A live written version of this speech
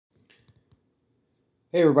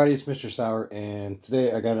Hey everybody, it's Mr. Sour, and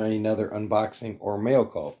today I got another unboxing or mail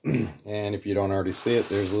call. And if you don't already see it,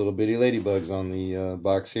 there's little bitty ladybugs on the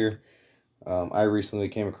box here. I recently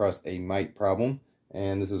came across a mite problem,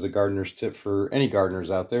 and this is a gardener's tip for any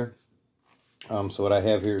gardeners out there. So what I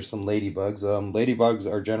have here is some ladybugs. Ladybugs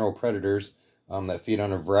are general predators that feed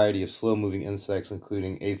on a variety of slow-moving insects,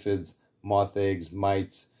 including aphids, moth eggs,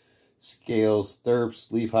 mites, scales,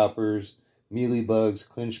 thrips, leafhoppers, mealybugs,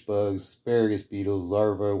 clinch bugs, asparagus beetles,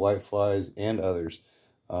 larvae, whiteflies, and others.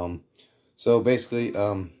 So basically,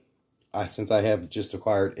 since I have just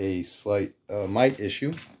acquired a slight mite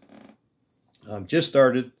issue, just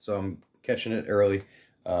started, so I'm catching it early.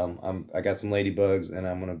 I got some ladybugs, and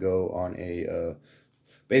I'm gonna go on a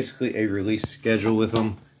basically a release schedule with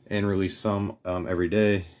them and release some every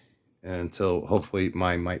day until hopefully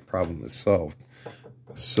my mite problem is solved.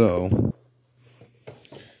 So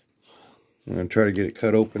I'm going to try to get it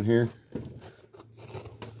cut open here.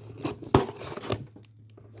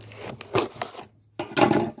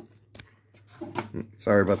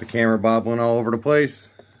 Sorry about the camera bobbling all over the place.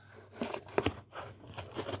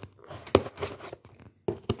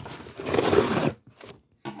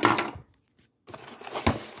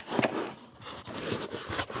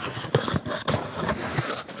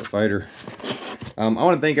 The fighter. I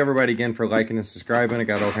want to thank everybody again for liking and subscribing. I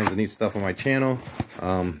got all kinds of neat stuff on my channel.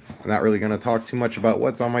 I'm not really going to talk too much about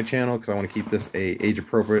what's on my channel because I want to keep this a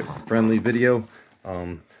age-appropriate, friendly video.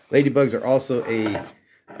 Ladybugs are also a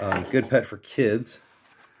good pet for kids.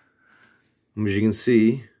 As you can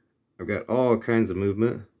see, I've got all kinds of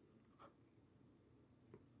movement.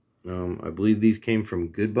 I believe these came from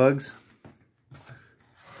Good Bugs.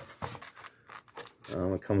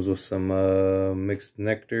 It comes with some mixed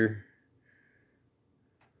nectar.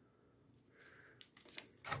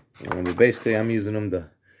 But basically, I'm using them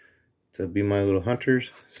to be my little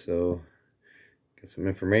hunters. So, get some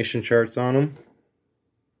information charts on them.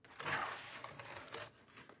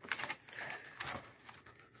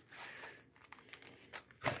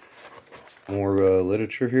 Some more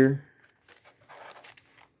literature here.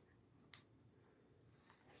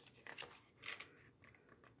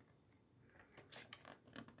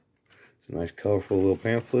 It's a nice, colorful little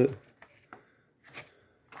pamphlet.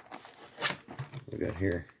 We got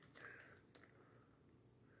here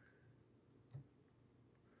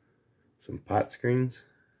some pot screens.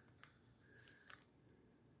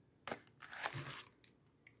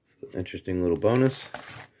 It's an interesting little bonus.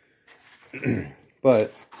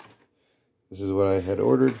 But this is what I had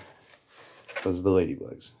ordered. Was the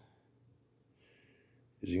ladybugs.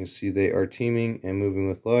 As you can see, they are teeming and moving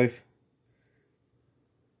with life.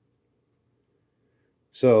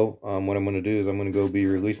 So what I'm going to do is I'm going to go be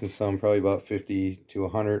releasing some, probably about 50 to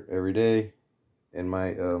 100 every day in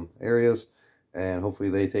my areas, and hopefully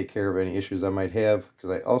they take care of any issues I might have,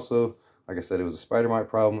 because I also, like I said, it was a spider mite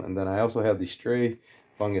problem, and then I also have the stray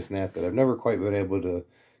fungus gnat that I've never quite been able to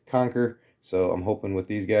conquer. So I'm hoping with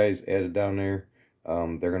these guys added down there,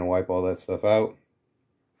 they're going to wipe all that stuff out,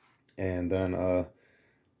 and then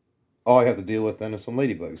all I have to deal with then is some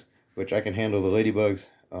ladybugs, which I can handle the ladybugs.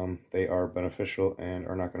 They are beneficial and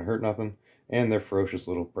are not going to hurt nothing, and they're ferocious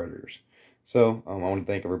little predators. So I want to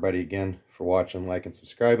thank everybody again for watching, liking,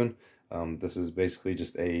 subscribing. This is basically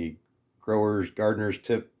just a gardener's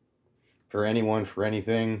tip for anyone, for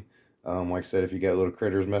anything. Like I said, if you got little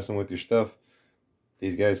critters messing with your stuff,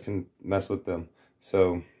 these guys can mess with them.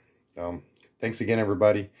 So thanks again,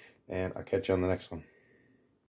 everybody, and I'll catch you on the next one.